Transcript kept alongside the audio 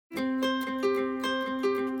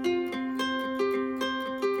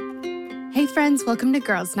Hey friends, welcome to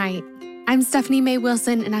Girls Night. I'm Stephanie Mae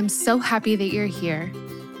Wilson, and I'm so happy that you're here.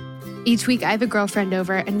 Each week I have a girlfriend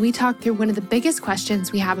over, and we talk through one of the biggest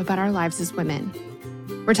questions we have about our lives as women.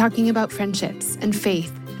 We're talking about friendships and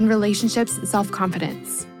faith and relationships and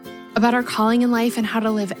self-confidence, about our calling in life and how to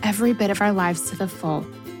live every bit of our lives to the full.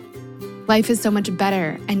 Life is so much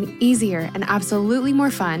better and easier and absolutely more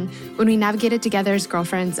fun when we navigate it together as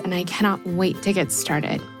girlfriends, and I cannot wait to get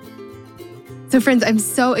started. So friends, I'm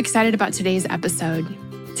so excited about today's episode.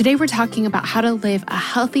 Today we're talking about how to live a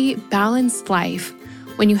healthy, balanced life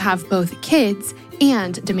when you have both kids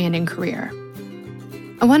and a demanding career.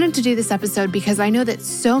 I wanted to do this episode because I know that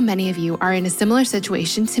so many of you are in a similar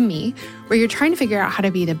situation to me, where you're trying to figure out how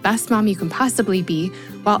to be the best mom you can possibly be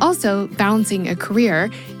while also balancing a career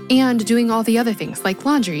and doing all the other things like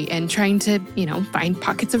laundry and trying to, find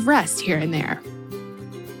pockets of rest here and there.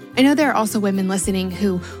 I know there are also women listening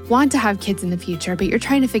who want to have kids in the future, but you're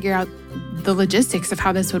trying to figure out the logistics of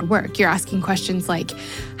how this would work. You're asking questions like,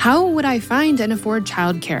 how would I find and afford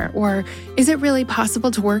childcare? Or is it really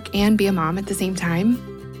possible to work and be a mom at the same time?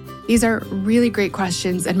 These are really great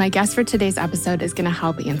questions, and my guest for today's episode is going to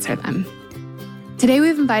help answer them. Today,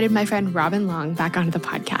 we've invited my friend Robin Long back onto the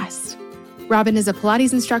podcast. Robin is a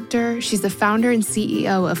Pilates instructor. She's the founder and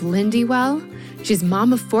CEO of Lindywell. She's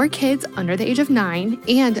mom of 4 kids under the age of 9,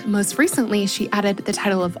 and most recently, she added the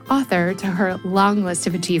title of author to her long list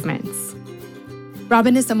of achievements.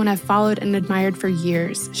 Robin is someone I've followed and admired for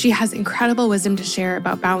years. She has incredible wisdom to share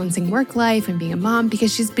about balancing work life and being a mom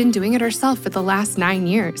because she's been doing it herself for the last 9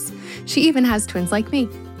 years. She even has twins like me.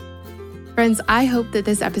 Friends, I hope that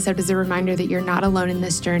this episode is a reminder that you're not alone in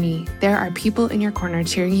this journey. There are people in your corner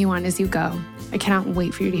cheering you on as you go. I cannot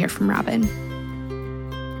wait for you to hear from Robin.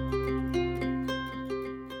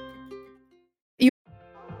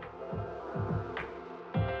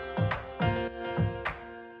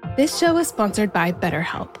 This show is sponsored by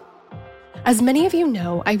BetterHelp. As many of you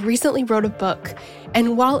know, I recently wrote a book,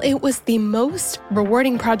 and while it was the most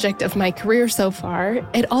rewarding project of my career so far,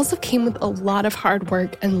 it also came with a lot of hard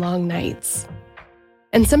work and long nights.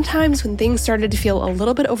 And sometimes when things started to feel a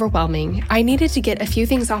little bit overwhelming, I needed to get a few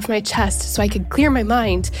things off my chest so I could clear my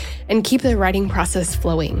mind and keep the writing process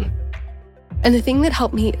flowing. And the thing that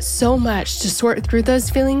helped me so much to sort through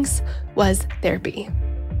those feelings was therapy.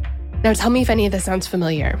 Now tell me if any of this sounds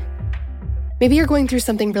familiar. Maybe you're going through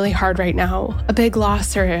something really hard right now, a big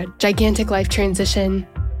loss or a gigantic life transition.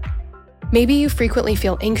 Maybe you frequently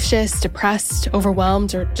feel anxious, depressed,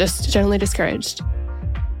 overwhelmed, or just generally discouraged.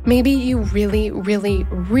 Maybe you really, really,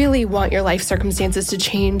 really want your life circumstances to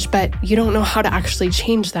change, but you don't know how to actually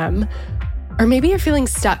change them. Or maybe you're feeling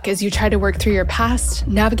stuck as you try to work through your past,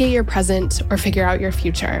 navigate your present, or figure out your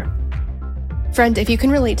future. Friend, if you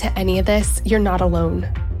can relate to any of this, you're not alone.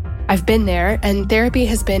 I've been there, and therapy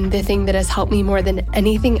has been the thing that has helped me more than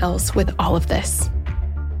anything else with all of this.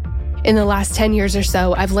 In the last 10 years or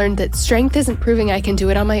so, I've learned that strength isn't proving I can do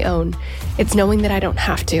it on my own. It's knowing that I don't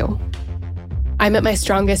have to. I'm at my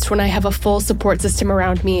strongest when I have a full support system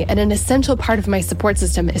around me, and an essential part of my support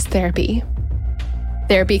system is therapy.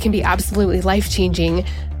 Therapy can be absolutely life-changing.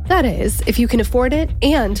 That is, if you can afford it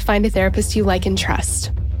and find a therapist you like and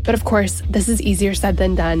trust. But of course, this is easier said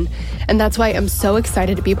than done, and that's why I'm so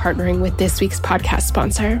excited to be partnering with this week's podcast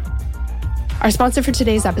sponsor. Our sponsor for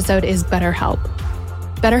today's episode is BetterHelp.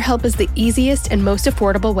 BetterHelp is the easiest and most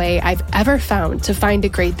affordable way I've ever found to find a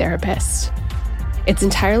great therapist. It's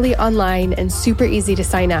entirely online and super easy to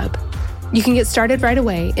sign up. You can get started right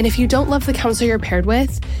away, and if you don't love the counselor you're paired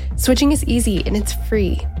with, switching is easy and it's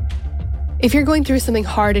free. If you're going through something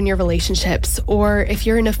hard in your relationships, or if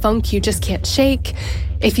you're in a funk you just can't shake,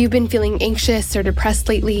 if you've been feeling anxious or depressed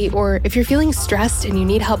lately, or if you're feeling stressed and you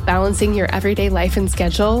need help balancing your everyday life and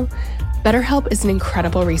schedule, BetterHelp is an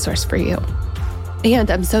incredible resource for you.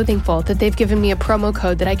 And I'm so thankful that they've given me a promo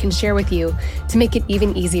code that I can share with you to make it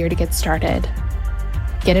even easier to get started.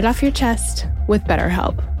 Get it off your chest with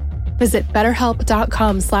BetterHelp. Visit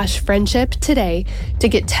betterhelp.com/friendship today to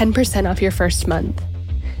get 10% off your first month.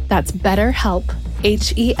 That's BetterHelp,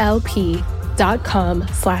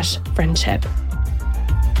 HELP.com/friendship.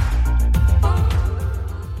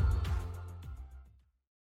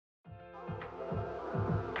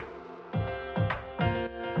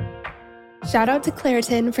 Shout out to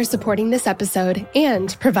Claritin for supporting this episode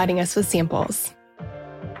and providing us with samples.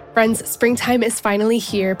 Friends, springtime is finally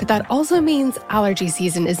here, but that also means allergy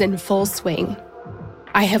season is in full swing.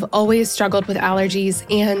 I have always struggled with allergies,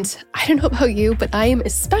 and I don't know about you, but I am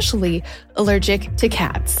especially allergic to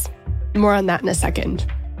cats. More on that in a second.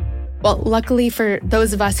 Well, luckily for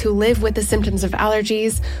those of us who live with the symptoms of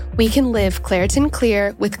allergies, we can live Claritin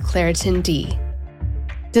Clear with Claritin D.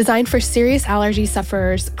 Designed for serious allergy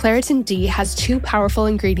sufferers, Claritin D has 2 powerful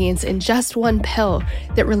ingredients in just one pill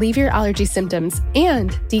that relieve your allergy symptoms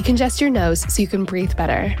and decongest your nose so you can breathe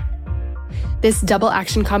better. This double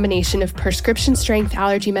action combination of prescription strength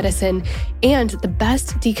allergy medicine and the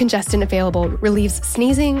best decongestant available relieves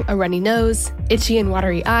sneezing, a runny nose, itchy and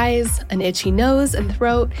watery eyes, an itchy nose and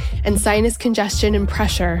throat, and sinus congestion and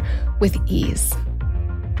pressure with ease.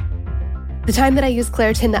 The time that I use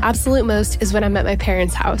Claritin the absolute most is when I'm at my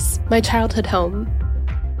parents' house, my childhood home.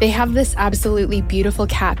 They have this absolutely beautiful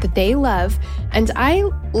cat that they love, and I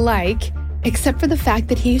like, except for the fact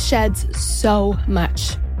that he sheds so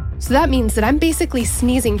much. So that means that I'm basically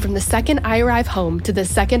sneezing from the second I arrive home to the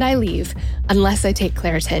second I leave, unless I take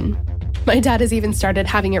Claritin. My dad has even started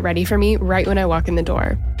having it ready for me right when I walk in the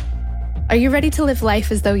door. Are you ready to live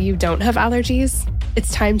life as though you don't have allergies?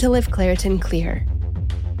 It's time to live Claritin Clear.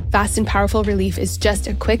 Fast and powerful relief is just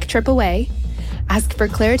a quick trip away. Ask for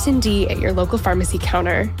Claritin D at your local pharmacy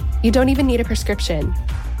counter. You don't even need a prescription.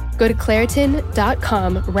 Go to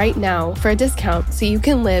Claritin.com right now for a discount so you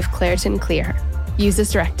can live Claritin Clear. Use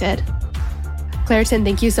as directed. Claritin,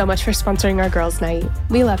 thank you so much for sponsoring our girls' night.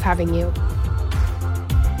 We love having you.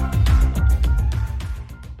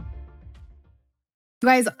 You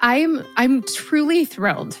guys, I'm truly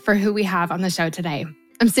thrilled for who we have on the show today.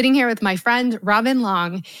 I'm sitting here with my friend, Robin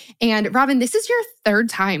Long. And Robin, this is your 3rd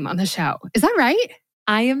time on the show. Is that right?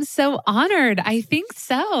 I am so honored. I think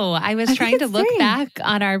so. I was trying to look back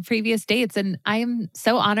on our previous dates and I am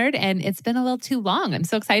so honored, and it's been a little too long. I'm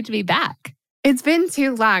so excited to be back. It's been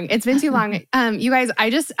too long. You guys,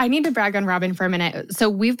 I need to brag on Robin for a minute. So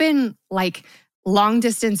we've been like long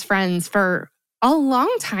distance friends for a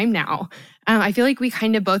long time now. I feel like we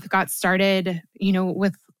kind of both got started,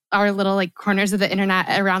 with our little like corners of the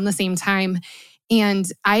internet around the same time. And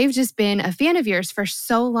I've just been a fan of yours for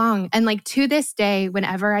so long. And like to this day,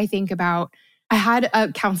 whenever I think about, I had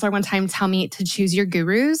a counselor one time tell me to choose your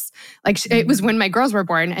gurus. Like it was when my girls were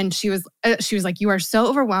born, and she was like, "You are so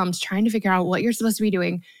overwhelmed trying to figure out what you're supposed to be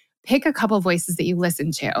doing. Pick a couple voices that you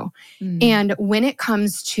listen to." And when it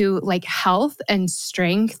comes to like health and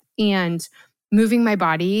strength and moving my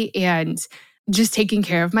body and just taking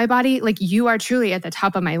care of my body, like you are truly at the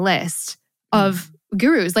top of my list of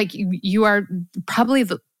gurus. Like you are probably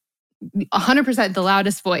 100% the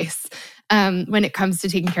loudest voice when it comes to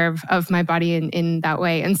taking care of my body in that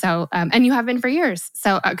way. And so, and you have been for years.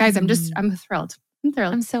 So guys, I'm thrilled.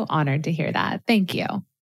 I'm so honored to hear that. Thank you.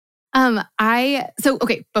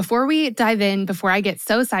 Okay, before we dive in, before I get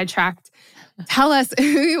so sidetracked, tell us who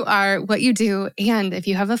you are, what you do, and if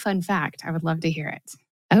you have a fun fact, I would love to hear it.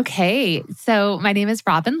 Okay. So my name is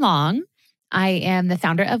Robin Long. I am the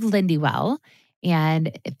founder of Lindywell.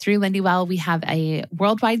 And through Lindywell, we have a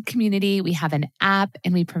worldwide community. We have an app,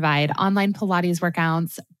 and we provide online Pilates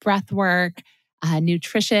workouts, breath work,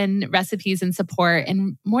 nutrition, recipes, and support.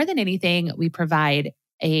 And more than anything, we provide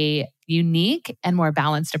a unique and more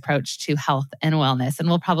balanced approach to health and wellness. And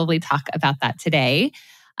we'll probably talk about that today.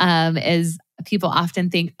 As people often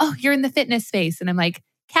think, "Oh, you're in the fitness space." And I'm like,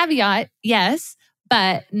 caveat, yes,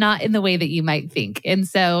 but not in the way that you might think. And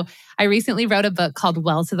so I recently wrote a book called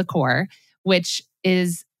Well to the Core, which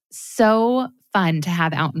is so fun to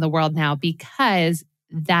have out in the world now, because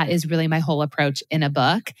that is really my whole approach in a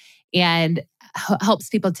book, and helps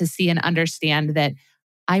people to see and understand that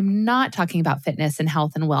I'm not talking about fitness and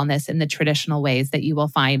health and wellness in the traditional ways that you will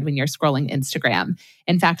find when you're scrolling Instagram.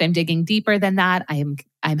 In fact, I'm digging deeper than that. I'm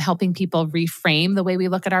helping people reframe the way we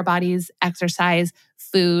look at our bodies, exercise,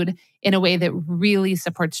 food, in a way that really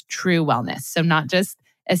supports true wellness. So not just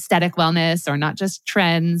aesthetic wellness or not just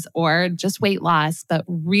trends or just weight loss, but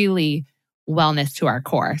really wellness to our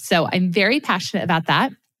core. So I'm very passionate about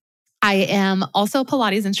that. I am also a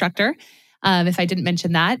Pilates instructor, if I didn't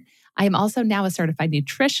mention that. I am also now a certified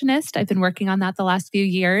nutritionist. I've been working on that the last few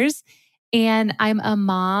years. And I'm a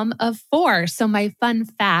mom of 4. So my fun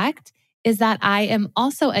fact is that I am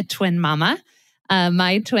also a twin mama.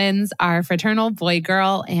 My twins are fraternal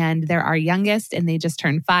boy-girl, and they're our youngest, and they just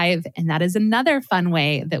turned 5. And that is another fun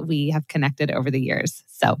way that we have connected over the years.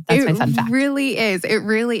 So that's my fun fact. It really is. It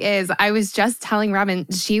really is. I was just telling Robin,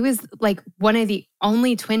 she was like one of the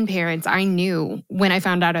only twin parents I knew when I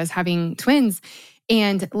found out I was having twins.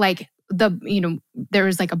 And like there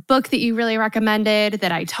was like a book that you really recommended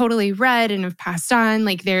that I totally read and have passed on.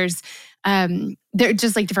 Like there are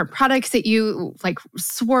just like different products that you like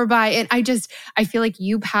swore by. And I feel like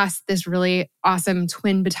you passed this really awesome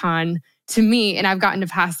twin baton to me, and I've gotten to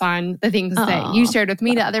pass on the things that you shared with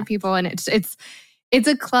me to other people. And it's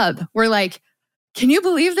a club. We're like can you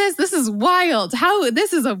believe this? This is wild.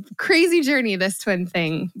 This is a crazy journey, this twin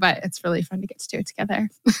thing, but it's really fun to get to do it together.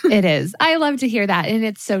 It is. I love to hear that. And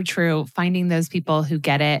it's so true. Finding those people who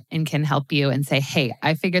get it and can help you and say, hey,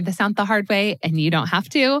 I figured this out the hard way and you don't have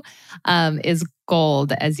to, is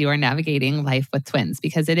gold as you are navigating life with twins,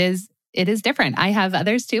 because it is different. I have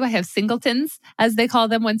others too. I have singletons, as they call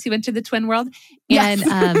them once you enter the twin world. Yes.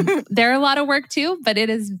 And they're a lot of work too, but it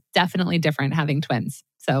is definitely different having twins.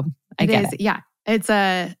 So I get it. Yeah.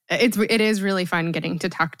 It is really fun getting to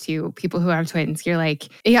talk to people who have twins. You're like,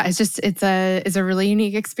 yeah, it's a really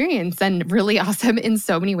unique experience and really awesome in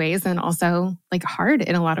so many ways, and also like hard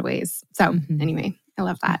in a lot of ways. So anyway, I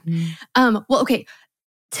love that. Well, okay.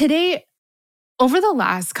 Today, over the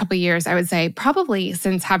last couple of years, I would say probably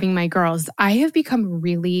since having my girls, I have become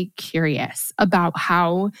really curious about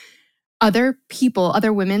how other people,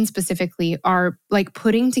 other women specifically, are like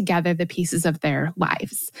putting together the pieces of their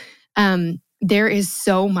lives. There is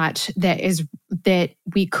so much that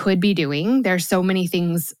we could be doing. There's so many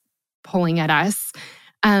things pulling at us.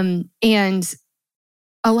 And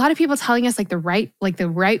a lot of people telling us the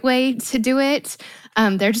right way to do it.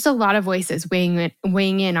 There are just a lot of voices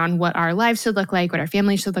weighing in on what our lives should look like, what our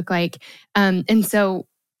family should look like. And so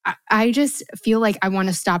I just feel like I want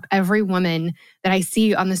to stop every woman that I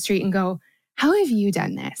see on the street and go, how have you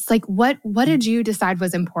done this? Like, what did you decide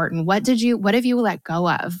was important? What have you let go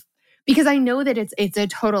of? Because I know that it's a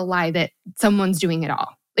total lie that someone's doing it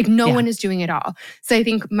all. Like no one is doing it all. So I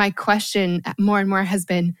think my question more and more has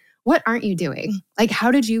been, what aren't you doing? Like, how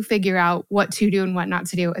did you figure out what to do and what not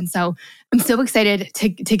to do? And so I'm so excited to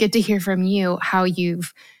get to hear from you how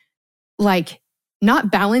you've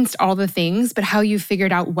not balanced all the things, but how you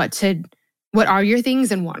figured out what are your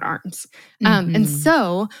things and what aren't. And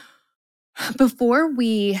so before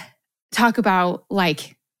we talk about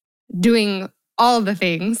doing all the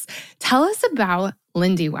things, tell us about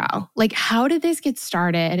Lindywell. Like, how did this get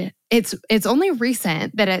started? It's only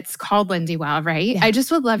recent that it's called Lindywell, right? Yeah. I just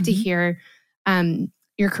would love to hear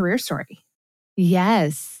your career story.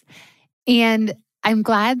 Yes. And I'm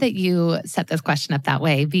glad that you set this question up that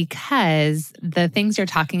way, because the things you're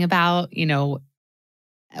talking about,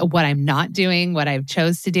 what I'm not doing, what I've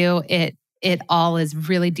chose to do, it all is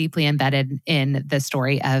really deeply embedded in the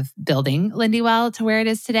story of building Lindywell to where it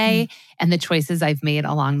is today and the choices I've made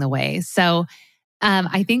along the way. So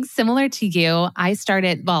I think similar to you, I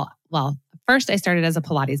started, first I started as a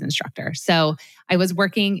Pilates instructor. So I was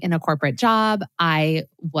working in a corporate job. I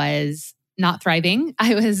was not thriving.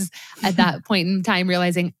 I was at that point in time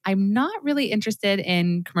realizing I'm not really interested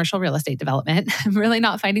in commercial real estate development. I'm really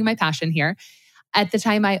not finding my passion here. At the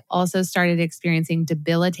time, I also started experiencing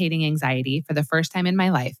debilitating anxiety for the first time in my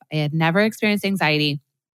life. I had never experienced anxiety,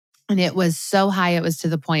 and it was so high, it was to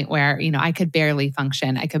the point where, I could barely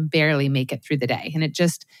function. I could barely make it through the day. And it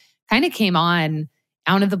just kind of came on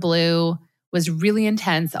out of the blue, was really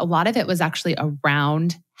intense. A lot of it was actually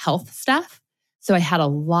around health stuff. So I had a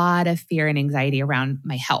lot of fear and anxiety around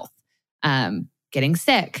my health, getting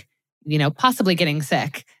sick, possibly getting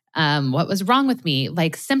sick. What was wrong with me,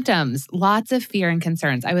 symptoms, lots of fear and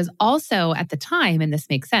concerns. I was also at the time, and this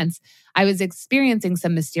makes sense, I was experiencing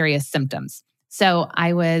some mysterious symptoms. So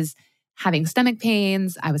I was having stomach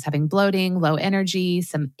pains, I was having bloating, low energy,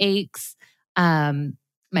 some aches.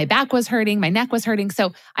 My back was hurting, my neck was hurting.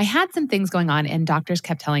 So I had some things going on, and doctors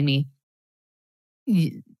kept telling me,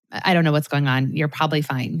 I don't know what's going on. You're probably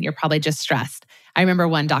fine. You're probably just stressed. I remember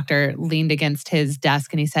one doctor leaned against his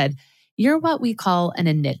desk and he said, "You're what we call an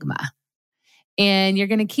enigma. And you're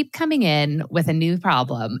going to keep coming in with a new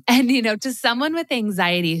problem." And, to someone with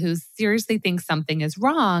anxiety who seriously thinks something is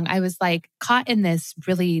wrong, I was caught in this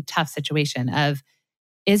really tough situation of,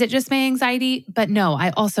 is it just my anxiety? But no, I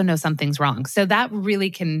also know something's wrong. So that really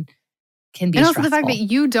can be and also stressful. The fact that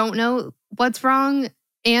you don't know what's wrong,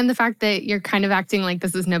 and the fact that you're kind of acting like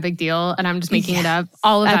this is no big deal and I'm just making it up.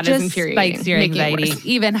 All of that is infuriating. Spikes your anxiety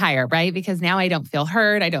even higher, right? Because now I don't feel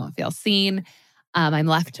heard. I don't feel seen. I'm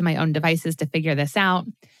left to my own devices to figure this out.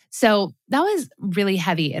 So that was really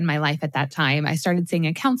heavy in my life at that time. I started seeing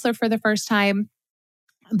a counselor for the first time.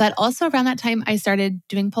 But also around that time, I started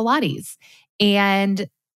doing Pilates. And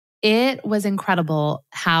it was incredible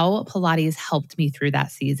how Pilates helped me through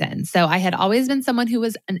that season. So I had always been someone who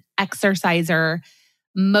was an exerciser,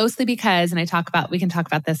 mostly because, and we can talk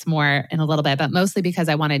about this more in a little bit, but mostly because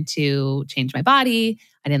I wanted to change my body.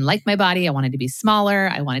 I didn't like my body. I wanted to be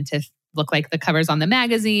smaller. I wanted to look like the covers on the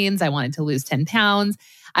magazines. I wanted to lose 10 pounds.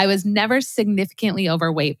 I was never significantly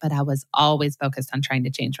overweight, but I was always focused on trying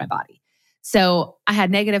to change my body. So I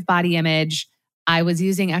had negative body image. I was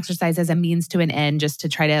using exercise as a means to an end just to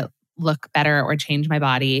try to look better or change my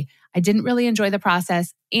body. I didn't really enjoy the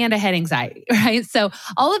process, and I had anxiety, right? So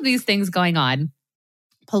all of these things going on,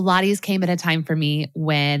 Pilates came at a time for me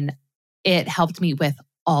when it helped me with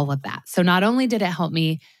all of that. So not only did it help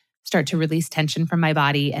me start to release tension from my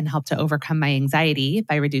body and help to overcome my anxiety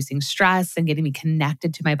by reducing stress and getting me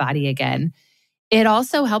connected to my body again, it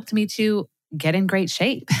also helped me to get in great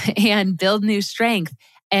shape and build new strength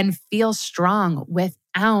and feel strong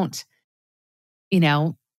without,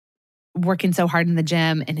 working so hard in the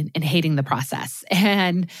gym and hating the process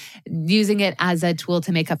and using it as a tool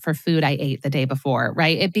to make up for food I ate the day before,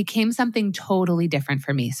 right? It became something totally different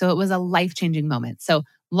for me. So it was a life-changing moment. So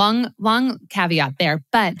long caveat there,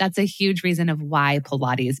 but that's a huge reason of why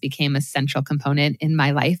Pilates became a central component in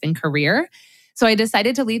my life and career. So I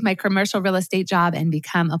decided to leave my commercial real estate job and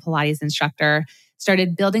become a Pilates instructor,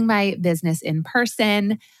 started building my business in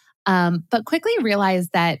person, but quickly realized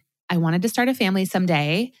that I wanted to start a family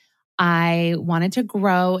someday. I wanted to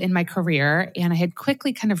grow in my career, and I had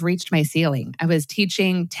quickly kind of reached my ceiling. I was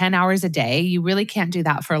teaching 10 hours a day. You really can't do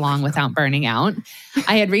that for long without burning out.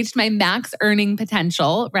 I had reached my max earning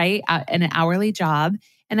potential, right, in an hourly job.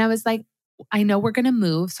 And I was like, I know we're going to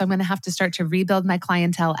move, so I'm going to have to start to rebuild my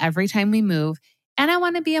clientele every time we move. And I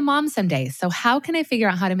want to be a mom someday. So how can I figure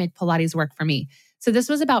out how to make Pilates work for me? So this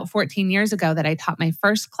was about 14 years ago that I taught my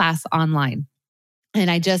first class online. And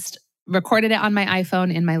I just recorded it on my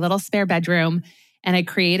iPhone in my little spare bedroom, and I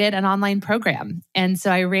created an online program. And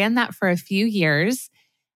so I ran that for a few years,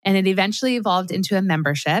 and it eventually evolved into a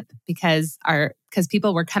membership because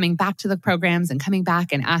people were coming back to the programs and coming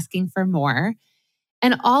back and asking for more.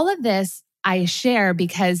 And all of this I share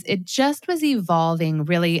because it just was evolving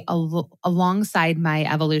really alongside my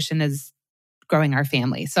evolution as growing our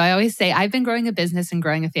family. So I always say I've been growing a business and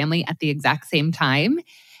growing a family at the exact same time.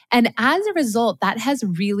 And as a result, that has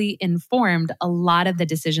really informed a lot of the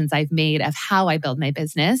decisions I've made of how I build my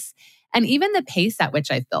business and even the pace at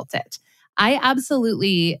which I've built it. I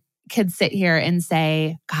absolutely could sit here and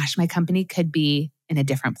say, gosh, my company could be in a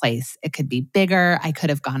different place. It could be bigger. I could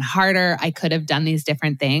have gone harder. I could have done these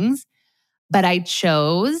different things. But I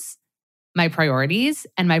chose my priorities,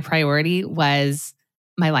 and my priority was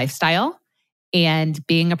my lifestyle and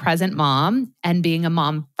being a present mom and being a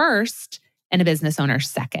mom first and a business owner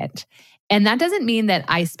second. And that doesn't mean that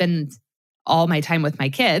I spend all my time with my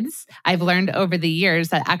kids. I've learned over the years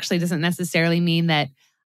that actually doesn't necessarily mean that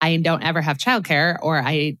I don't ever have childcare or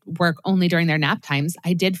I work only during their nap times.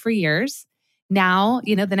 I did for years. Now,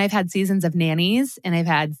 then I've had seasons of nannies and I've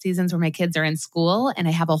had seasons where my kids are in school and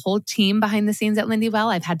I have a whole team behind the scenes at Lindywell.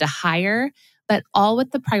 I've had to hire, but all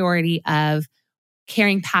with the priority of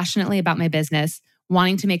caring passionately about my business,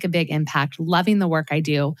 wanting to make a big impact, loving the work I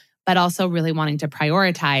do, but also really wanting to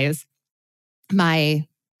prioritize my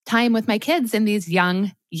time with my kids in these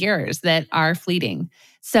young years that are fleeting.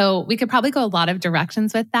 So we could probably go a lot of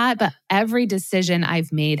directions with that, but every decision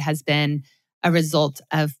I've made has been a result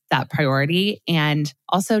of that priority and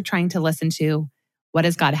also trying to listen to what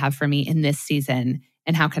does God have for me in this season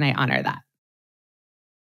and how can I honor that?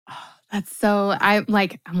 That's so, I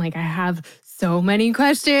have so many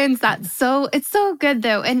questions. It's so good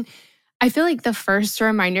though. And I feel like the first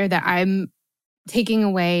reminder that I'm taking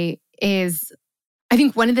away is, I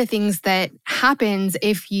think one of the things that happens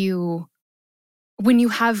when you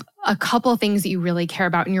have a couple things that you really care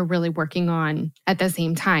about and you're really working on at the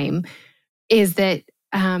same time is that,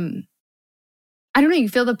 I don't know, you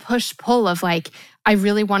feel the push pull of like, I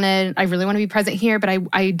really want to be present here, but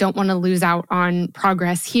I don't want to lose out on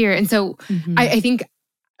progress here. And so I think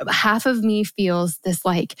half of me feels this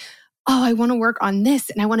like, oh, I want to work on this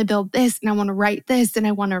and I want to build this and I want to write this and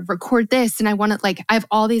I want to record this and I have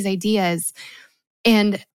all these ideas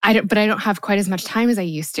and I don't have quite as much time as I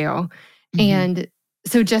used to. And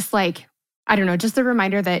so just like, I don't know, just a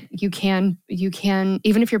reminder that you can,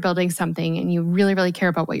 even if you're building something and you really, really care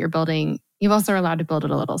about what you're building, you've also allowed to build it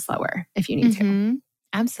a little slower if you need to.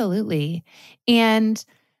 Absolutely. And,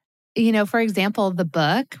 for example, the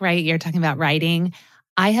book, right? You're talking about writing.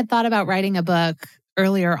 I had thought about writing a book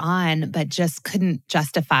earlier on, but just couldn't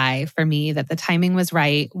justify for me that the timing was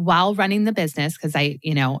right while running the business because I,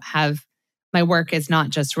 have my work is not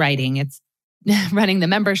just writing, it's running the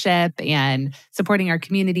membership and supporting our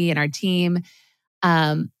community and our team.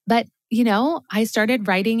 But I started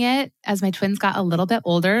writing it as my twins got a little bit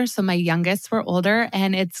older. So my youngest were older.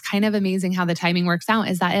 And it's kind of amazing how the timing works out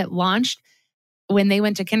is that it launched when they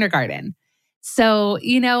went to kindergarten. So,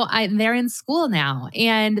 they're in school now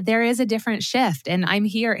and there is a different shift. And I'm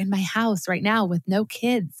here in my house right now with no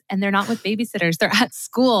kids and they're not with babysitters. They're at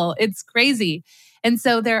school. It's crazy. And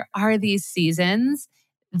so there are these seasons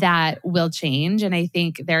that will change. And I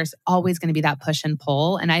think there's always going to be that push and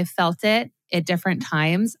pull. And I've felt it at different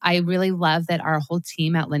times. I really love that our whole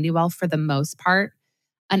team at Lindywell, for the most part,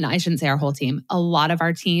 and I shouldn't say our whole team, a lot of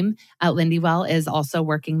our team at Lindywell is also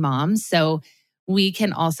working moms. So we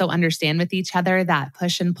can also understand with each other that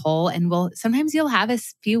push and pull. And sometimes you'll have a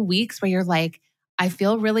few weeks where you're like, I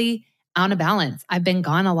feel really out of balance. I've been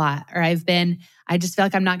gone a lot, or I just feel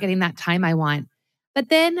like I'm not getting that time I want. But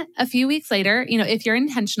then a few weeks later, if you're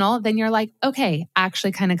intentional, then you're like, okay, I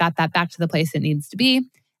actually kind of got that back to the place it needs to be.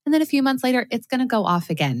 And then a few months later, it's going to go off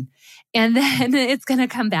again. And then it's going to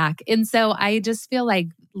come back. And so I just feel like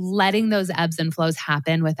letting those ebbs and flows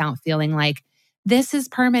happen without feeling like this is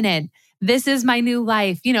permanent. This is my new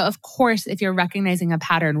life. Of course, if you're recognizing a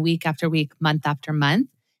pattern week after week, month after month,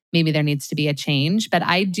 maybe there needs to be a change. But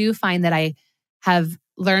I do find that I have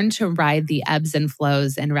learned to ride the ebbs and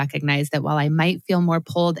flows and recognize that while I might feel more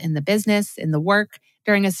pulled in the business, in the work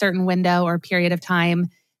during a certain window or period of time,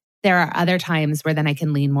 there are other times where then I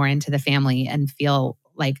can lean more into the family and feel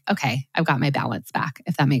like, okay, I've got my balance back,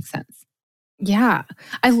 if that makes sense. Yeah.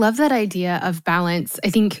 I love that idea of balance.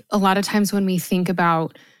 I think a lot of times when we think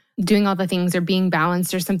about doing all the things or being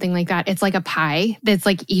balanced or something like that, it's like a pie that's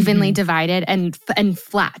like evenly divided and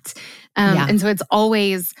flat. And so it's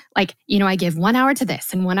always like, I give 1 hour to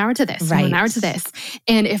this and 1 hour to this and 1 hour to this.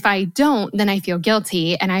 And if I don't, then I feel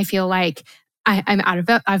guilty and I feel like I'm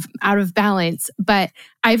out of balance. But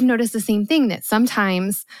I've noticed the same thing, that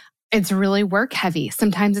sometimes it's really work heavy.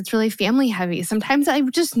 Sometimes it's really family heavy. Sometimes I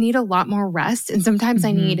just need a lot more rest. And sometimes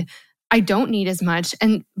I don't need as much.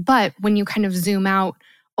 But when you kind of zoom out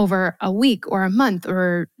over a week or a month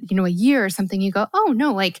or, a year or something, you go, oh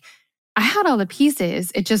no, like I had all the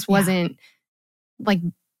pieces. It just wasn't like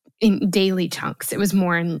in daily chunks. It was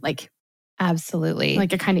more in like, absolutely,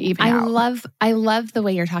 like a kind of even out. I love the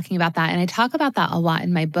way you're talking about that. And I talk about that a lot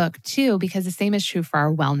in my book too, because the same is true for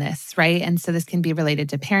our wellness, right? And so this can be related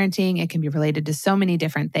to parenting. It can be related to so many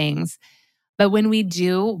different things. But when we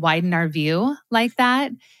do widen our view like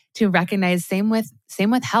that, to recognize same with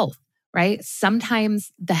health, right?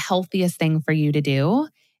 Sometimes the healthiest thing for you to do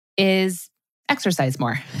is exercise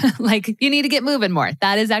more. Like you need to get moving more.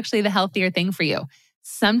 That is actually the healthier thing for you.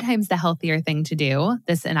 Sometimes the healthier thing to do,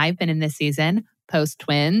 and I've been in this season, post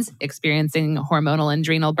twins, experiencing hormonal and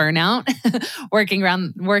adrenal burnout,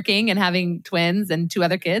 working and having twins and 2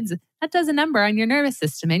 other kids, that does a number on your nervous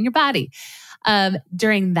system and your body.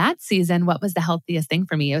 During that season, what was the healthiest thing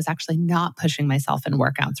for me? It was actually not pushing myself in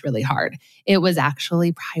workouts really hard. It was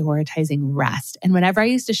actually prioritizing rest. And whenever I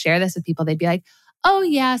used to share this with people, they'd be like, oh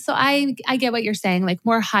yeah, so I get what you're saying, like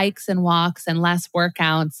more hikes and walks and less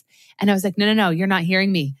workouts. And I was like, no, you're not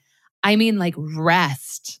hearing me. I mean like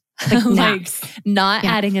rest, like not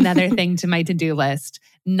adding another thing to my to-do list,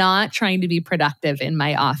 not trying to be productive in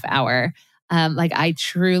my off hour. Like I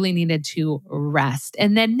truly needed to rest.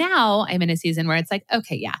 And then now I'm in a season where it's like,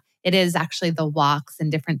 okay, yeah, it is actually the walks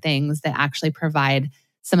and different things that actually provide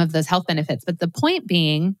some of those health benefits. But the point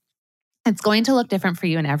being, it's going to look different for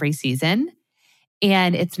you in every season.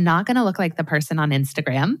 And it's not going to look like the person on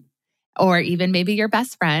Instagram, or even maybe your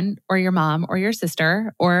best friend or your mom or your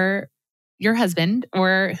sister or your husband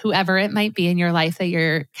or whoever it might be in your life that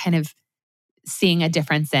you're kind of seeing a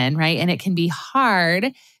difference in, right? And it can be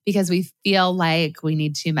hard because we feel like we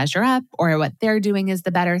need to measure up or what they're doing is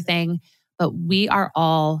the better thing. But we are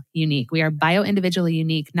all unique. We are bio-individually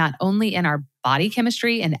unique, not only in our body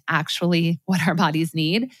chemistry and actually what our bodies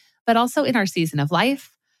need, but also in our season of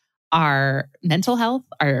life, our mental health,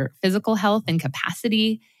 our physical health and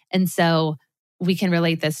capacity. And so we can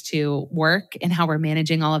relate this to work and how we're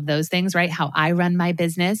managing all of those things, right? How I run my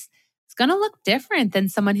business. It's going to look different than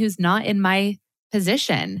someone who's not in my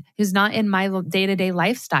position, who's not in my day-to-day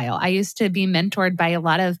lifestyle. I used to be mentored by a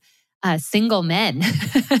lot of single men,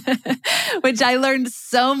 which I learned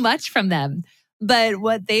so much from them. But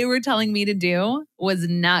what they were telling me to do was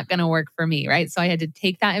not going to work for me, right? So I had to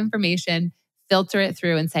take that information, filter it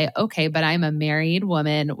through and say, okay, but I'm a married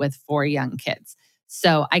woman with 4 young kids.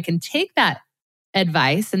 So I can take that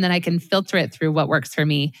advice and then I can filter it through what works for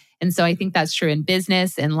me. And so I think that's true in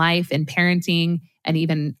business, in life, in parenting, and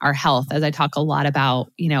even our health, as I talk a lot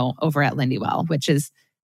about, over at Lindywell, which is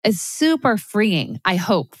super freeing, I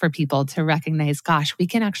hope, for people to recognize, gosh, we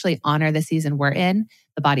can actually honor the season we're in,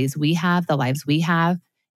 the bodies we have, the lives we have,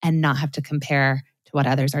 and not have to compare to what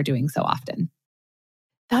others are doing so often.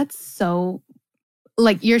 That's so,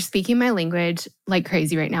 like, you're speaking my language like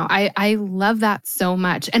crazy right now. I love that so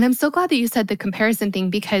much. And I'm so glad that you said the comparison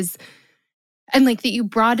thing because, and like that you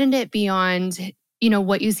broadened it beyond,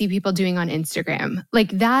 what you see people doing on Instagram.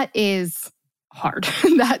 Like that is hard.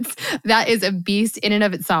 That is a beast in and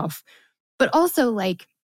of itself. But also, like,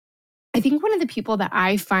 I think one of the people that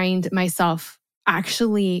I find myself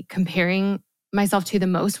actually comparing myself to the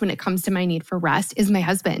most when it comes to my need for rest is my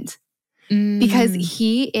husband. Because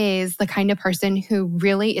he is the kind of person who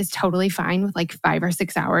really is totally fine with like 5 or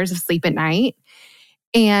 6 hours of sleep at night.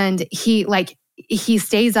 And he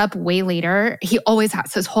stays up way later. He always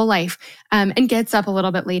has his whole life, and gets up a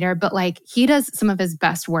little bit later. But like he does some of his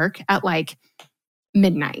best work at like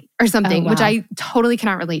midnight or something, which I totally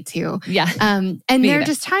cannot relate to. Yeah. And there are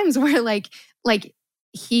just times where like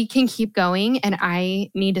he can keep going and I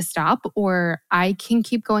need to stop, or I can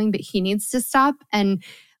keep going, but he needs to stop. And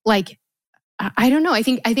like, I don't know. I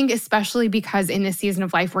think especially because in this season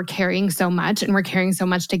of life, we're carrying so much and we're carrying so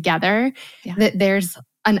much together that there's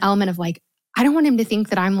an element of like, I don't want him to think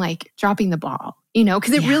that I'm like dropping the ball,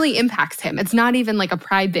 because it really impacts him. It's not even like a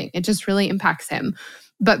pride thing. It just really impacts him.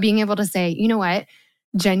 But being able to say, you know what,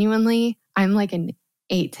 genuinely, I'm like an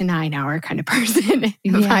 8 to 9 hour kind of person.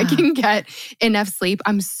 If I can get enough sleep,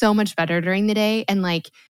 I'm so much better during the day. And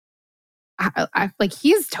like, I like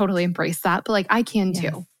he's totally embraced that, but like I can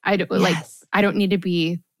too. I don't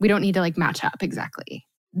we don't need to like match up exactly.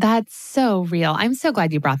 That's so real. I'm so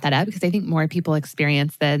glad you brought that up because I think more people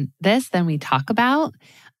experience this than we talk about.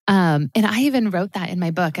 And I even wrote that in my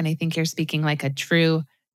book, and I think you're speaking like a true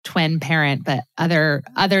twin parent, but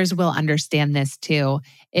others will understand this too,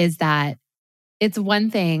 is that it's one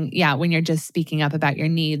thing, when you're just speaking up about your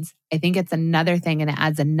needs. I think it's another thing, and it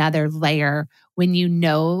adds another layer when you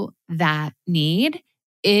know that need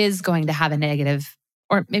is going to have a negative,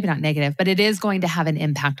 or maybe not negative, but it is going to have an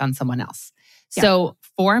impact on someone else. Yeah. So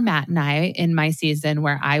for Matt and I, in my season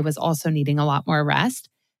where I was also needing a lot more rest,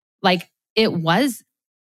 like it was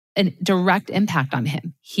a direct impact on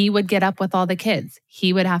him. He would get up with all the kids.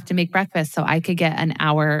 He would have to make breakfast so I could get an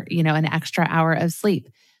hour, an extra hour of sleep.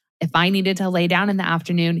 If I needed to lay down in the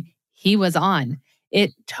afternoon, he was on.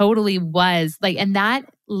 It totally was like, and that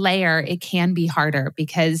layer, it can be harder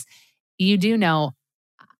because you do know,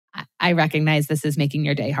 I recognize this is making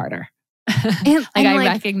your day harder. I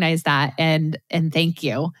recognize that and thank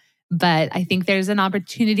you. But I think there's an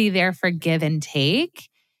opportunity there for give and take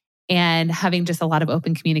and having just a lot of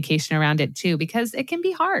open communication around it too, because it can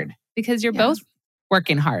be hard because you're both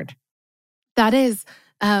working hard. That is,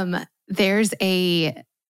 there's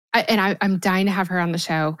I'm dying to have her on the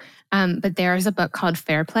show. But there's a book called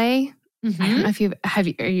Fair Play. Mm-hmm. I don't know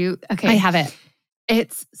if are you okay? I have it.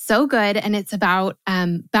 It's so good. And it's about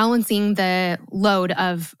balancing the load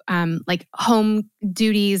of like home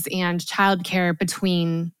duties and childcare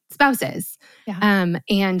between spouses. Yeah.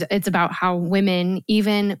 And it's about how women,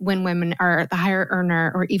 even when women are the higher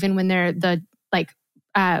earner, or even when they're the like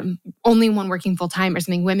only one working full time or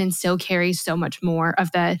something, women still carry so much more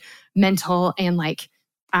of the mental and like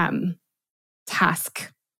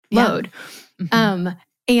task load. Mm-hmm.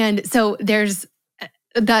 And so there's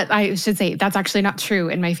that, I should say that's actually not true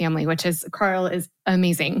in my family, which is Carl is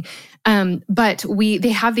amazing. But they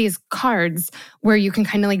have these cards where you can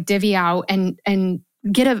kind of like divvy out and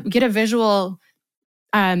get a visual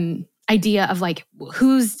idea of like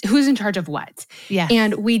who's in charge of what. Yeah.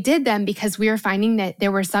 And we did them because we were finding that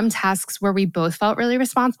there were some tasks where we both felt really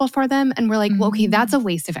responsible for them. And we're like, well, okay, that's a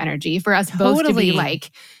waste of energy for us both to be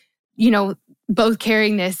like, both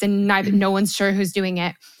carrying this and no one's sure who's doing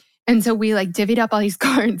it. And so we like divvied up all these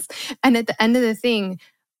cards. And at the end of the thing,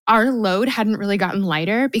 our load hadn't really gotten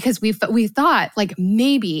lighter because we thought like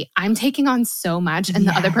maybe I'm taking on so much and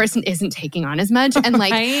the other person isn't taking on as much. And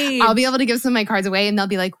like, I'll be able to give some of my cards away and they'll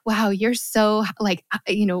be like, wow, you're so like,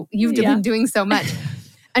 you've been doing so much.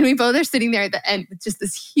 And we both are sitting there at the end with just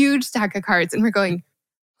this huge stack of cards and we're going,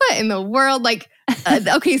 what in the world? Like,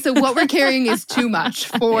 okay, so what we're carrying is too much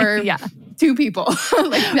for two people.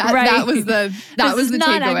 Like that, that was the takeaway.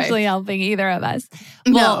 Not actually helping either of us.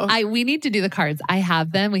 Well, we need to do the cards. I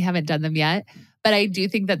have them. We haven't done them yet. But I do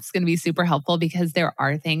think that's going to be super helpful because there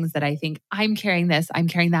are things that I think I'm carrying this, I'm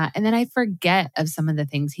carrying that. And then I forget of some of the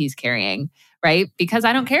things he's carrying, right? Because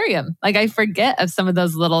I don't carry them. Like I forget of some of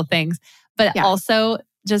those little things. But also,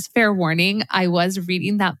 just fair warning, I was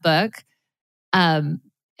reading that book and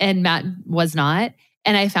Matt was not.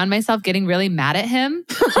 And I found myself getting really mad at him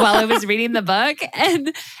while I was reading the book.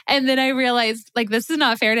 And then I realized, like, this is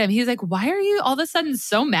not fair to him. He's like, why are you all of a sudden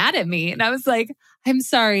so mad at me? And I was like, I'm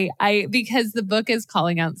sorry. Because the book is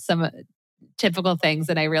calling out typical things.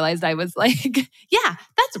 And I realized I was like, yeah,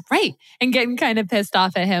 that's right. And getting kind of pissed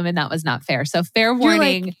off at him. And that was not fair. So fair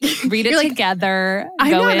warning, read it together.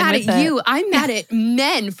 I'm not mad at you. I'm mad at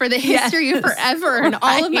men for the history of forever and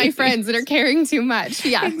all of my friends that are caring too much.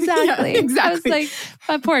 Yeah, exactly. Yeah, exactly. I was like,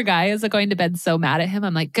 that poor guy is going to bed so mad at him.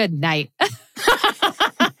 I'm like, good night.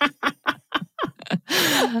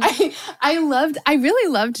 I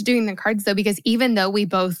really loved doing the cards though, because even though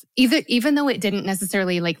even though it didn't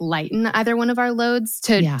necessarily like lighten either one of our loads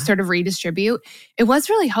to sort of redistribute, it was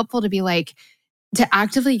really helpful to be like, to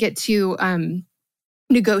actively get to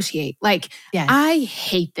negotiate. Like, I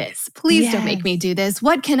hate this. Please don't make me do this.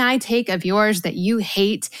 What can I take of yours that you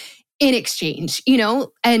hate in exchange? You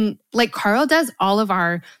know, and like Carl does all of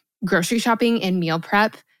our grocery shopping and meal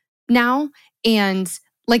prep now. And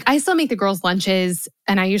like, I still make the girls' lunches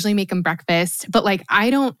and I usually make them breakfast, but like,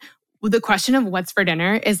 the question of what's for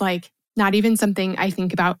dinner is like not even something I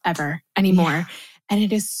think about ever anymore. Yeah. And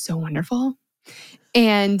it is so wonderful.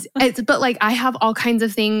 And but like, I have all kinds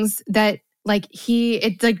of things that like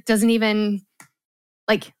it like doesn't even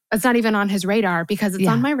like, it's not even on his radar because it's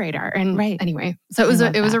on my radar. And anyway, so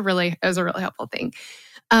it was a really helpful thing.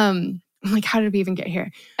 I'm like, how did we even get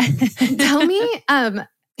here? Tell me,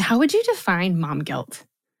 how would you define mom guilt?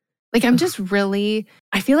 Like, I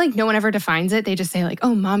feel like no one ever defines it. They just say like,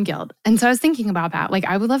 oh, mom guilt. And so I was thinking about that. Like,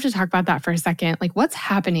 I would love to talk about that for a second. Like, what's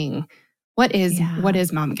happening? What is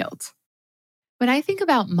mom guilt? When I think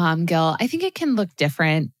about mom guilt, I think it can look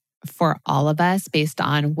different for all of us based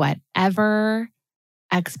on whatever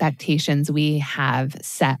expectations we have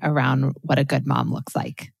set around what a good mom looks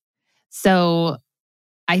like. So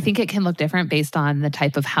I think it can look different based on the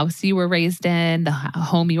type of house you were raised in, the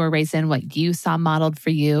home you were raised in, what you saw modeled for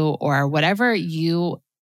you, or whatever you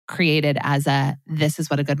created as this is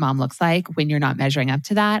what a good mom looks like. When you're not measuring up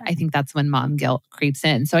to that, I think that's when mom guilt creeps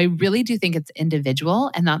in. So I really do think it's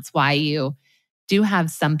individual. And that's why you do have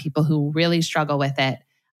some people who really struggle with it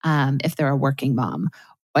if they're a working mom,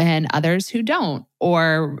 and others who don't,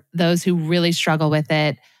 or those who really struggle with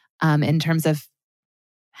it in terms of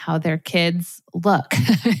how their kids look.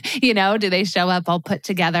 You know, do they show up all put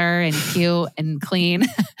together and cute and clean?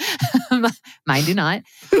 Mine do not.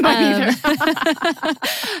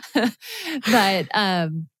 But,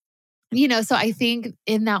 you know, so I think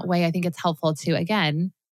in that way, I think it's helpful to,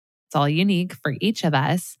 again, it's all unique for each of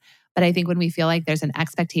us. But I think when we feel like there's an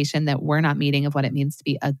expectation that we're not meeting of what it means to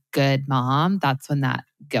be a good mom, that's when that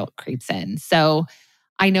guilt creeps in. So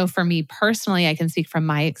I know for me personally, I can speak from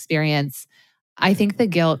my experience. I think the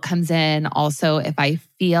guilt comes in also if I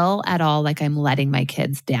feel at all like I'm letting my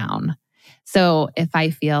kids down. So if I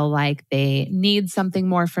feel like they need something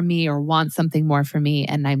more from me or want something more from me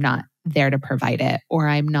and I'm not there to provide it, or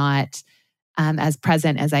I'm not as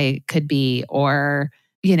present as I could be, or,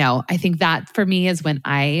 you know, I think that for me is when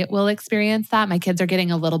I will experience that. My kids are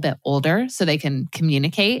getting a little bit older so they can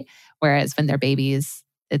communicate, whereas when they're babies,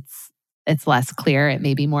 it's less clear. It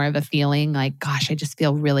may be more of a feeling like, gosh, I just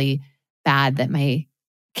feel really bad that my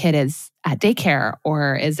kid is at daycare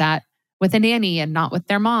or is with a nanny and not with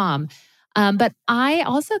their mom. But I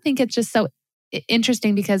also think it's just so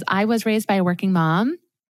interesting because I was raised by a working mom.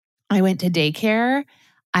 I went to daycare.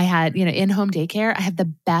 I had, in-home daycare. I have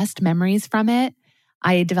the best memories from it.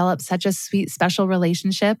 I developed such a sweet, special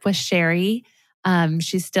relationship with Sherry.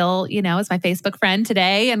 She's still, is my Facebook friend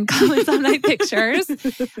today and comments on my pictures,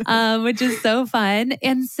 which is so fun.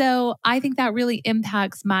 And so I think that really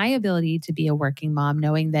impacts my ability to be a working mom,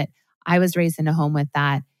 knowing that I was raised in a home with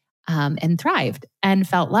that and thrived and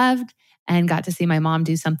felt loved and got to see my mom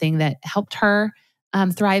do something that helped her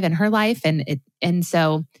thrive in her life. But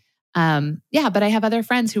I have other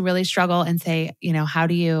friends who really struggle and say, how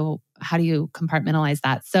do you compartmentalize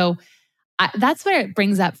that? So that's where it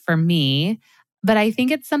brings up for me. But I think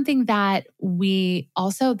it's something that we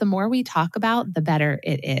also, the more we talk about, the better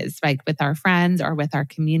it is, like with our friends or with our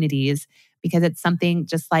communities, because it's something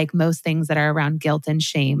just like most things that are around guilt and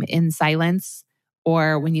shame, in silence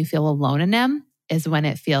or when you feel alone in them is when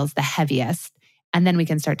it feels the heaviest. And then we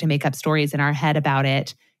can start to make up stories in our head about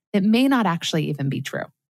it that may not actually even be true.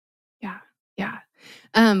 Yeah.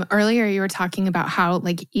 Earlier you were talking about how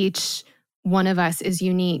like each one of us is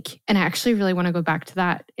unique. And I actually really want to go back to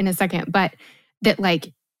that in a second, but that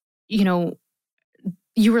like, you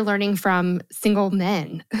were learning from single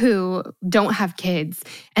men who don't have kids,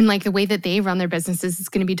 and like the way that they run their businesses is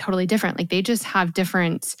going to be totally different. Like they just have a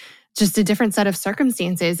different set of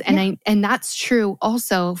circumstances. And and that's true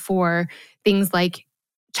also for things like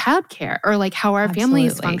childcare or like how our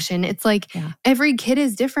families function. It's like every kid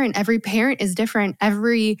is different. Every parent is different.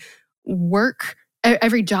 Every work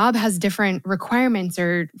every job has different requirements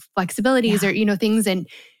or flexibilities or, things. And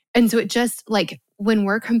so it just like when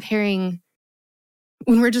we're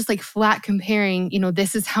just like flat comparing,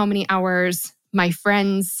 this is how many hours my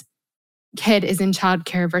friend's kid is in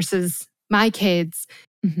childcare versus my kids.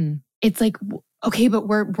 Mm-hmm. It's like, okay, but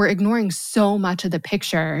we're ignoring so much of the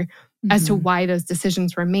picture as to why those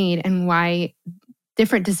decisions were made and why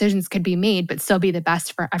different decisions could be made, but still be the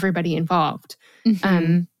best for everybody involved.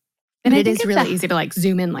 And it is really easy to like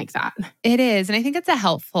zoom in like that. It is. And I think it's a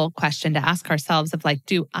helpful question to ask ourselves of like,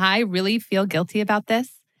 do I really feel guilty about this?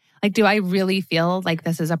 Like, do I really feel like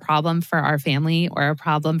this is a problem for our family or a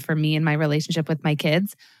problem for me and my relationship with my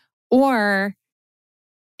kids? Or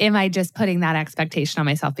am I just putting that expectation on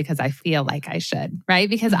myself because I feel like I should, right?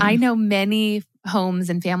 Because I know many homes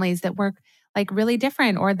and families that work like really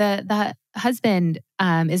different, or the husband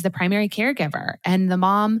is the primary caregiver and the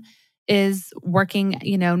mom is working,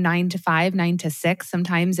 9 to 5, 9 to 6,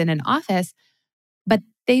 sometimes in an office, but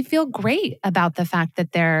they feel great about the fact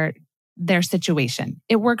that their situation.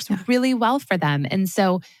 It works really well for them. And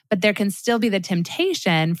so, but there can still be the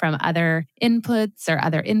temptation from other inputs or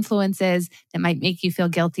other influences that might make you feel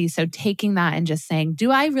guilty. So taking that and just saying,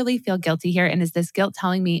 do I really feel guilty here? And is this guilt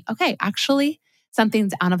telling me, okay, actually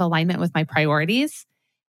something's out of alignment with my priorities?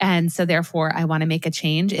 And so therefore I want to make a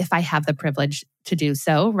change if I have the privilege to do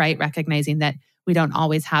so, right? Recognizing that we don't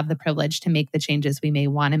always have the privilege to make the changes we may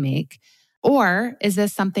want to make. Or is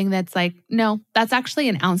this something that's like, no, that's actually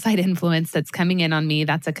an outside influence that's coming in on me.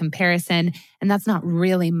 That's a comparison. And that's not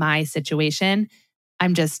really my situation.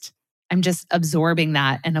 I'm just absorbing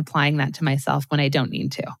that and applying that to myself when I don't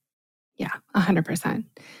need to. Yeah, 100%.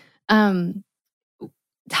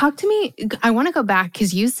 Talk to me. I want to go back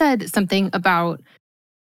because you said something about,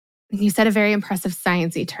 you said a very impressive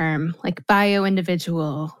sciencey term, like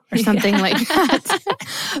bio-individual or something like that.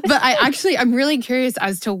 But I'm really curious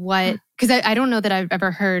as to what, because I don't know that I've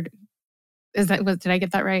ever heard, did I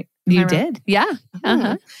get that right? You did. Yeah.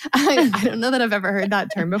 Uh-huh. I don't know that I've ever heard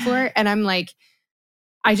that term before. And I'm like,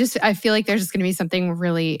 I feel like there's just going to be something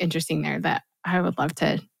really interesting there that I would love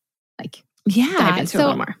to dive into a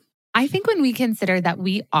little more. I think when we consider that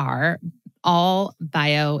we are all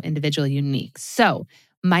bio-individual unique. So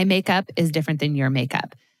my makeup is different than your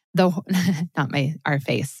makeup. Though not our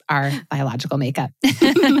face, our biological makeup.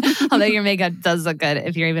 Although your makeup does look good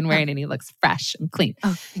if you're even wearing it, it looks fresh and clean.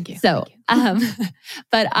 Oh, thank you. So, thank you.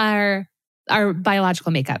 But our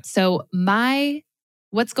biological makeup. So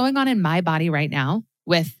what's going on in my body right now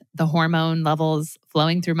with the hormone levels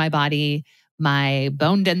flowing through my body, my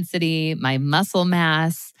bone density, my muscle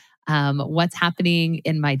mass, what's happening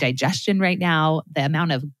in my digestion right now, the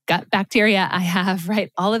amount of gut bacteria I have,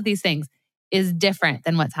 right? All of these things is different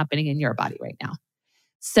than what's happening in your body right now.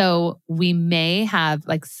 So we may have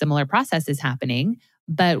like similar processes happening,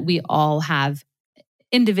 but we all have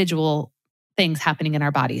individual things happening in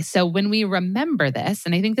our body. So when we remember this,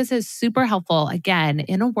 and I think this is super helpful, again,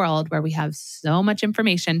 in a world where we have so much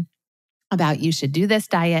information about you should do this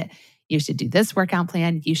diet, you should do this workout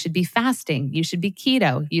plan, you should be fasting, you should be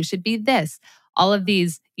keto, you should be this, all of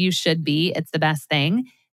these, you should be, it's the best thing.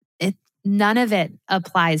 None of it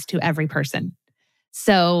applies to every person.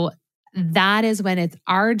 So that is when it's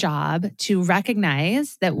our job to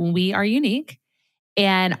recognize that we are unique,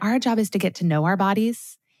 and our job is to get to know our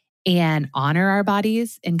bodies and honor our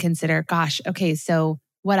bodies and consider, gosh, okay, so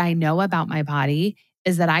what I know about my body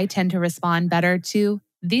is that I tend to respond better to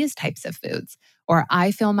these types of foods, or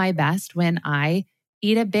I feel my best when I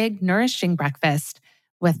eat a big nourishing breakfast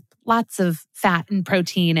with lots of fat and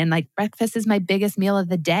protein. And like breakfast is my biggest meal of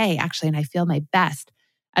the day, actually. And I feel my best,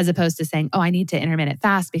 as opposed to saying, oh, I need to intermittent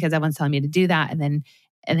fast because everyone's telling me to do that. And then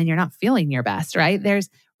you're not feeling your best, right? There's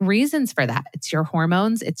reasons for that. It's your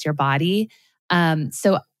hormones, it's your body.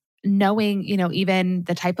 So knowing, even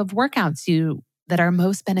the type of workouts that are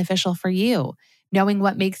most beneficial for you, knowing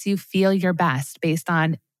what makes you feel your best based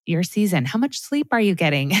on your season. How much sleep are you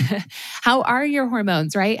getting? How are your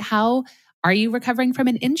hormones, right? How are you recovering from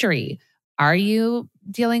an injury? Are you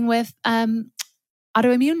dealing with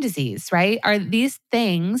autoimmune disease, right? Are these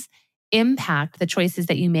things impact the choices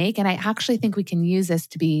that you make? And I actually think we can use this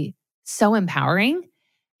to be so empowering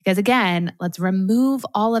because again, let's remove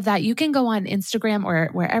all of that. You can go on Instagram or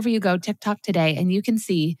wherever you go, TikTok today, and you can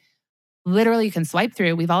see, literally you can swipe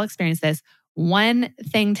through, we've all experienced this, one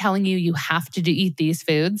thing telling you have to eat these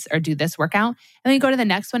foods or do this workout. And then you go to the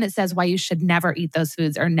next one, it says why you should never eat those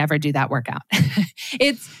foods or never do that workout.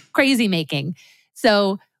 It's crazy making.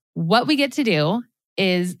 So what we get to do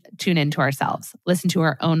is tune into ourselves, listen to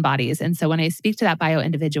our own bodies. And so when I speak to that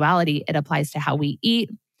bio-individuality, it applies to how we eat,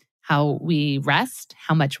 how we rest,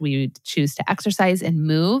 how much we choose to exercise and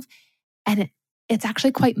move. And it's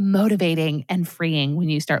actually quite motivating and freeing when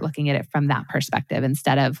you start looking at it from that perspective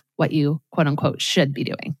instead of what you quote unquote should be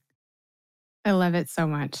doing. I love it so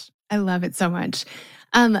much. I love it so much.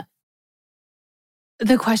 The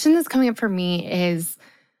question that's coming up for me is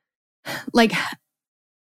like,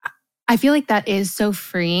 I feel like that is so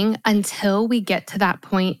freeing until we get to that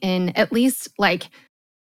point in at least like,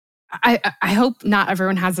 I hope not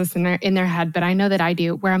everyone has this in their head, but I know that I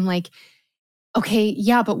do, where I'm like, okay,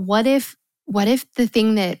 yeah, but what if the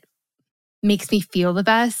thing that makes me feel the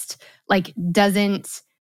best, like doesn't,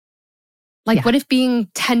 like what if being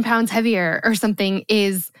 10 pounds heavier or something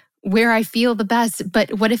is where I feel the best,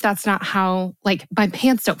 but what if that's not how, like my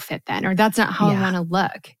pants don't fit then, or that's not how I want to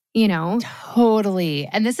look, you know? Totally.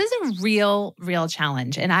 And this is a real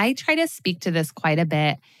challenge. And I try to speak to this quite a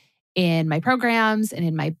bit in my programs and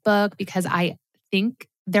in my book, because I think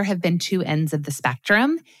there have been two ends of the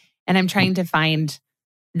spectrum and I'm trying to find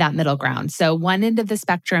that middle ground. So one end of the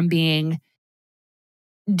spectrum being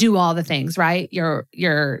do all the things, right?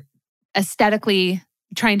 You're aesthetically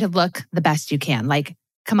trying to look the best you can. Like,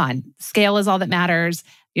 come on, scale is all that matters.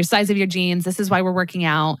 Your size of your jeans, this is why we're working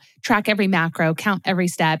out. Track every macro, count every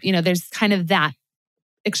step. You know, there's kind of that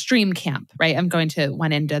extreme camp, right? I'm going to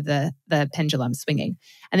one end of the pendulum swinging.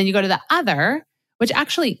 And then you go to the other, which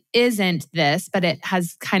actually isn't this, but it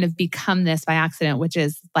has kind of become this by accident, which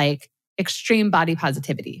is like extreme body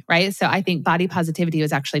positivity, right? So I think body positivity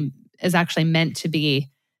is actually meant to be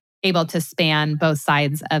able to span both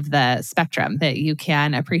sides of the spectrum, that you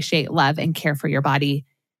can appreciate, love, and care for your body,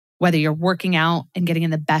 whether you're working out and getting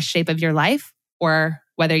in the best shape of your life or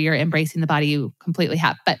whether you're embracing the body you completely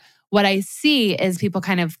have. But what I see is people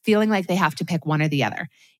kind of feeling like they have to pick one or the other.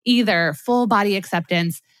 Either full body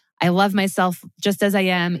acceptance, I love myself just as I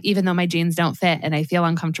am, even though my jeans don't fit and I feel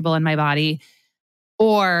uncomfortable in my body,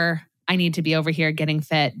 or I need to be over here getting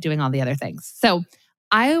fit, doing all the other things. So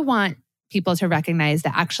I want people to recognize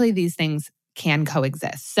that actually these things can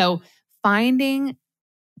coexist. So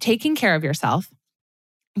taking care of yourself,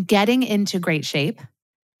 getting into great shape,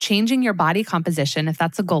 changing your body composition, if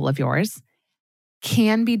that's a goal of yours,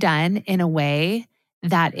 can be done in a way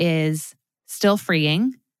that is still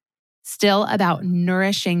freeing, still about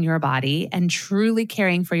nourishing your body and truly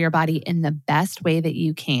caring for your body in the best way that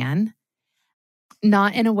you can,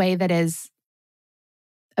 not in a way that is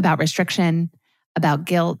about restriction, about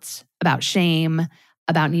guilt, about shame,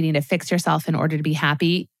 about needing to fix yourself in order to be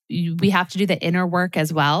happy. We have to do the inner work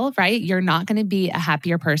as well, right? You're not going to be a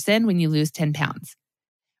happier person when you lose 10 pounds,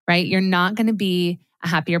 right? You're not going to be a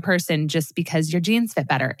happier person just because your jeans fit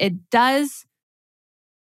better. It does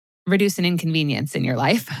reduce an inconvenience in your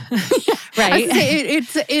life, right?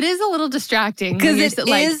 It is a little distracting because it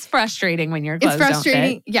is frustrating when your clothes don't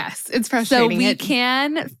fit. Yes, it's frustrating.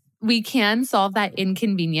 So we can solve that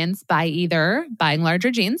inconvenience by either buying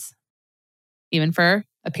larger jeans, even for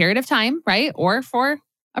a period of time, right? Or for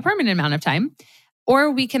a permanent amount of time.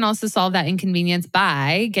 Or we can also solve that inconvenience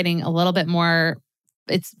by getting a little bit more,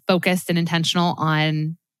 it's focused and intentional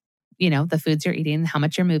on, the foods you're eating, how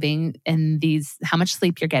much you're moving, and how much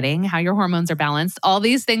sleep you're getting, how your hormones are balanced, all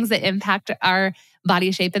these things that impact our body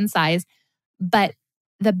shape and size. But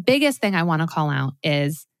the biggest thing I want to call out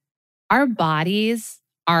is our bodies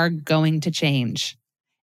are going to change,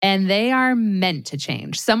 and they are meant to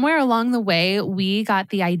change. Somewhere along the way, we got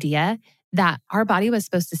the idea that our body was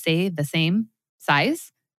supposed to stay the same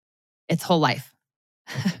size its whole life.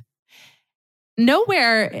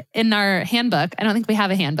 Nowhere in our handbook, I don't think we have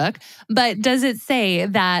a handbook, but does it say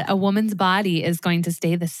that a woman's body is going to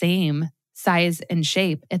stay the same size and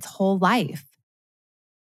shape its whole life?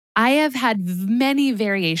 I have had many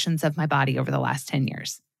variations of my body over the last 10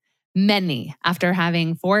 years. Many. After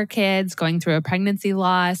having 4 kids, going through a pregnancy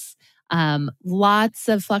loss, lots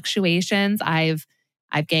of fluctuations. I've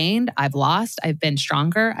gained, I've lost, I've been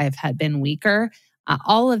stronger, been weaker,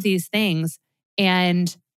 all of these things.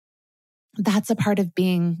 And that's a part of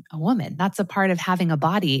being a woman. That's a part of having a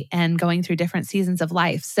body and going through different seasons of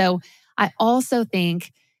life. So I also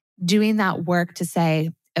think doing that work to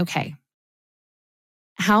say, okay,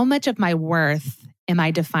 how much of my worth am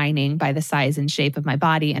I defining by the size and shape of my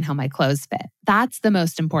body and how my clothes fit? That's the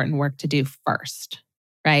most important work to do first,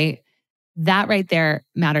 right? That right there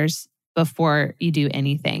matters before you do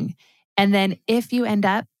anything. And then if you end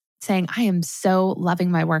up saying, I am so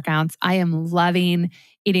loving my workouts, I am loving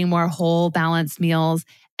eating more whole, balanced meals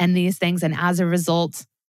and these things, and as a result,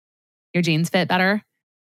 your jeans fit better,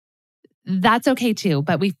 that's okay too.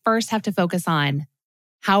 But we first have to focus on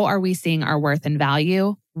how are we seeing our worth and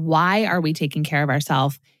value? Why are we taking care of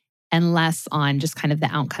ourselves? and less on just kind of the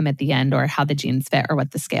outcome at the end or how the genes fit or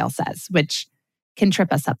what the scale says, which can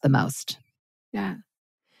trip us up the most. Yeah.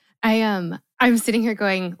 I'm sitting here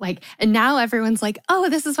going like, and now everyone's like, oh,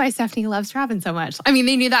 this is why Stephanie loves Robin so much. I mean,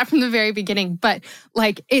 they knew that from the very beginning, but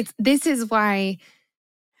like this is why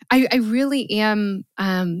I really am,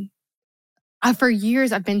 for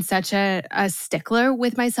years, I've been such a stickler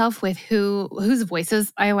with myself with whose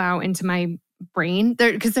voices I allow into my brain.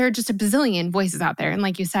 Because there are just a bazillion voices out there. And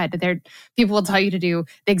like you said, people will tell you to do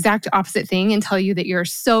the exact opposite thing and tell you that you're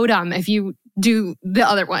so dumb if you do the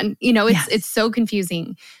other one. It's so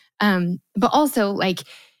confusing. But also like,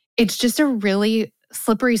 it's just a really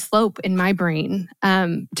slippery slope in my brain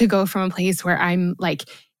to go from a place where I'm like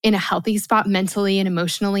in a healthy spot mentally and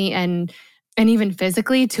emotionally and even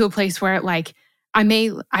physically to a place where like I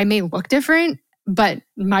may look different, but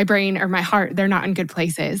my brain or my heart, they're not in good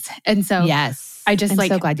places. And so yes, I'm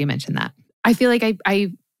so glad you mentioned that. I feel like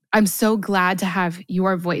I'm so glad to have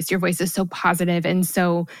your voice. Your voice is so positive and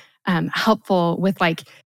so helpful with like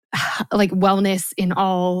wellness in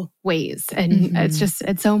all ways. And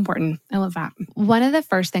it's so important. I love that. One of the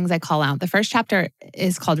first things I call out, the first chapter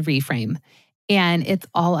is called Reframe. And it's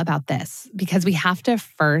all about this because we have to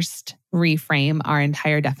first reframe our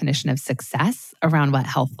entire definition of success around what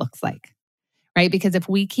health looks like, right? Because if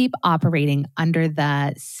we keep operating under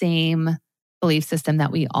the same belief system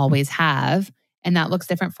that we always have, and that looks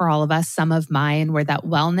different for all of us, some of mine were that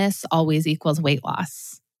wellness always equals weight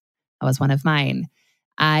loss. That was one of mine.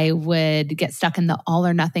 I would get stuck in the all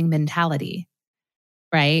or nothing mentality.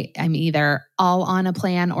 Right? I'm either all on a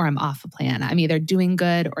plan or I'm off a plan. I'm either doing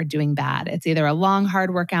good or doing bad. It's either a long,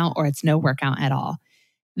 hard workout or it's no workout at all.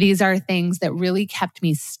 These are things that really kept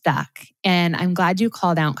me stuck. And I'm glad you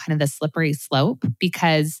called out kind of the slippery slope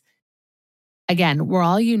because, again, we're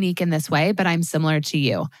all unique in this way, but I'm similar to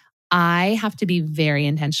you. I have to be very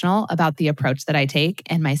intentional about the approach that I take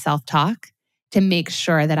and my self-talk to make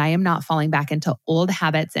sure that I am not falling back into old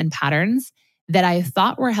habits and patterns that I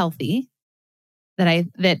thought were healthy,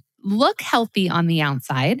 that look healthy on the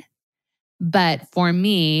outside, but for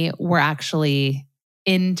me, were actually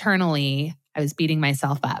internally, I was beating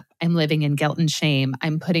myself up. I'm living in guilt and shame.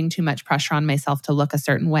 I'm putting too much pressure on myself to look a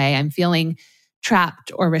certain way. I'm feeling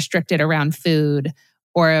trapped or restricted around food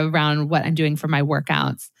or around what I'm doing for my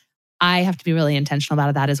workouts. I have to be really intentional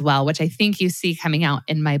about that as well, which I think you see coming out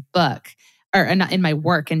in my book or in my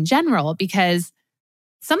work in general, because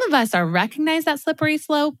some of us are recognize that slippery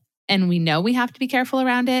slope and we know we have to be careful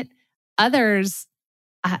around it. Others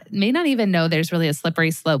may not even know there's really a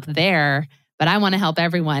slippery slope there, but I want to help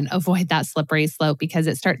everyone avoid that slippery slope because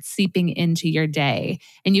it starts seeping into your day.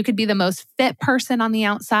 And you could be the most fit person on the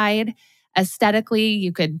outside. Aesthetically,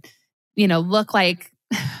 you could, look like,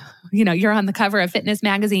 you're on the cover of Fitness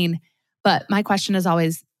magazine. But my question is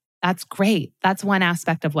always, that's great. That's one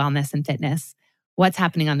aspect of wellness and fitness. What's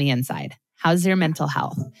happening on the inside? How's your mental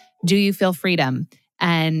health? Do you feel freedom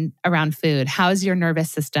and around food? How's your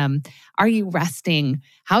nervous system? Are you resting?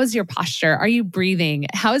 How is your posture? Are you breathing?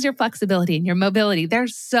 How is your flexibility and your mobility?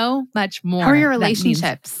 There's so much more. How are your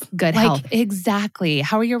relationships? Good health. Exactly.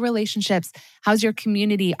 How are your relationships? How's your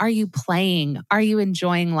community? Are you playing? Are you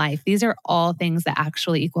enjoying life? These are all things that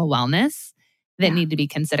actually equal wellness that need to be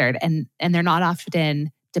considered. And they're not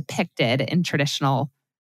often depicted in traditional,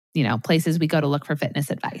 places we go to look for fitness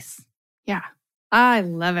advice. Yeah. I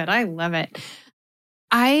love it.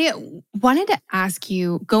 I wanted to ask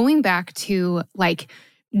you, going back to like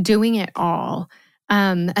doing it all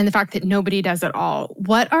and the fact that nobody does it all,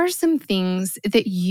 what are some things that